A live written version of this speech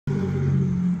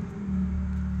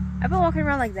I've been walking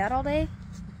around like that all day.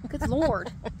 Good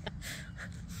lord.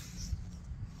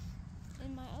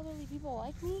 And my elderly people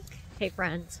like me? Hey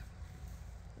friends,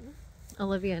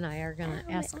 Olivia and I are gonna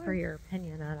ask for your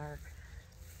opinion on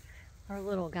our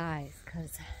little guys,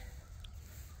 because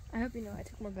I hope you know I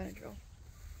took more Benadryl.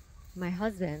 my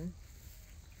husband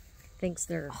thinks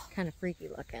they're kind of freaky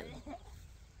looking.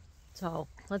 So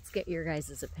let's get your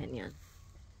guys' opinion.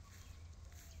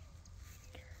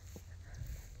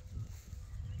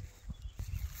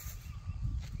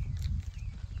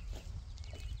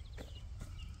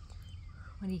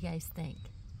 What do you guys think?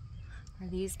 Are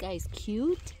these guys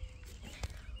cute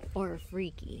or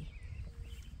freaky?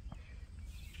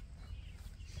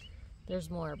 There's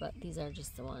more, but these are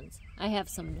just the ones. I have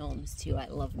some gnomes too. I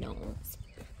love gnomes.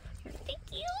 Are they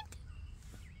cute?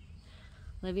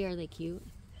 Livy, are they cute?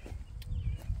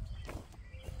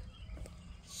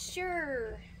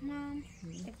 Sure, Mom.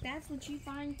 If that's what you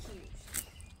find cute.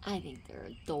 I think they're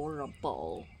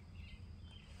adorable.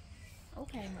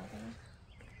 Okay, Mother.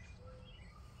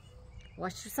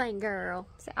 What you saying, girl?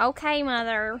 Okay,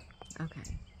 Mother. Okay.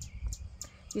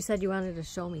 You said you wanted to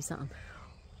show me something.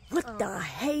 What the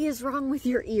hey is wrong with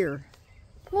your ear?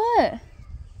 What?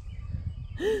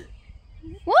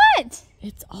 What?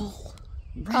 It's all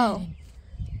red and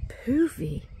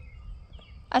poofy.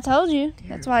 I told you.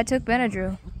 That's why I took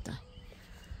Benadryl. What the?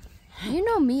 You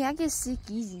know me, I get sick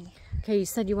easy. Okay, you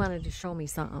said you wanted to show me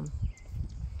something.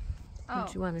 Oh.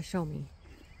 What you want to show me?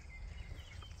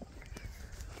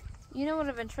 You know what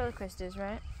a ventriloquist is,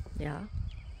 right? Yeah.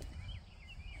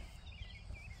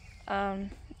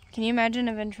 Can you imagine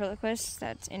a ventriloquist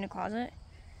that's in a closet?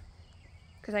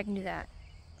 Because I can do that.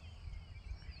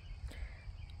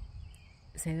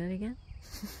 Say that again?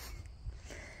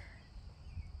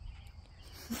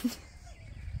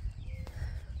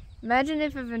 Imagine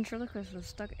if a ventriloquist was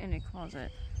stuck in a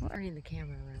closet. What are you in the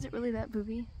camera around? Is it really that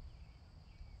poopy?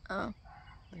 Oh.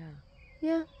 Yeah.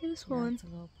 Yeah, it is Yeah, one. it's a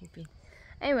little poopy.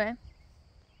 Anyway.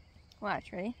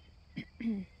 Watch, ready?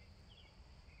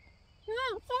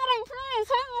 No, Fatty, please,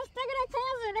 I'm stuck in a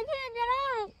closet. I can't get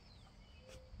out.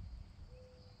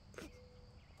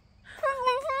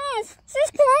 Please,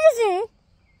 she's crazy.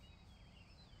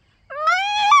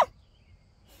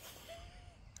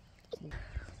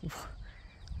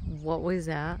 What was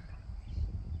that?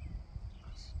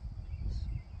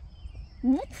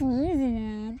 You're crazy,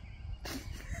 man.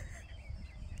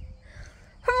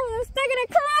 I'm stuck in a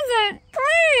closet.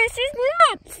 Please, she's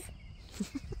nuts.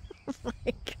 Oh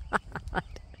my God.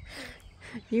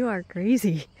 You are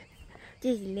crazy.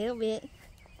 Just a little bit.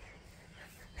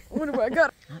 What have I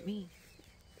got? Not me.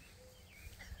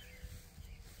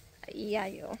 Yeah,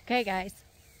 you. Okay, guys.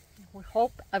 We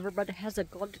hope everybody has a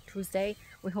good Tuesday.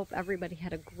 We hope everybody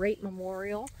had a great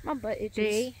Memorial My butt itches.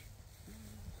 Day.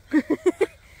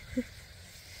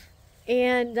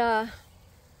 And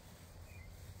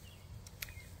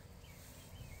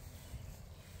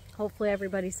hopefully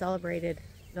everybody celebrated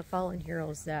the fallen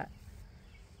heroes that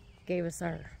gave us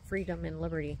our freedom and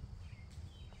liberty.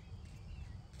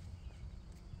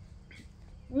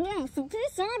 Yeah, so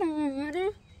peace out, everybody.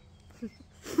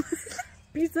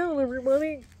 Peace out,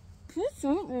 everybody. Peace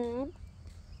out, man.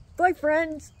 Bye,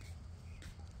 friends.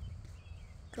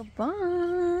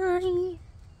 Goodbye.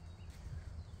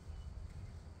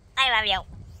 I love you.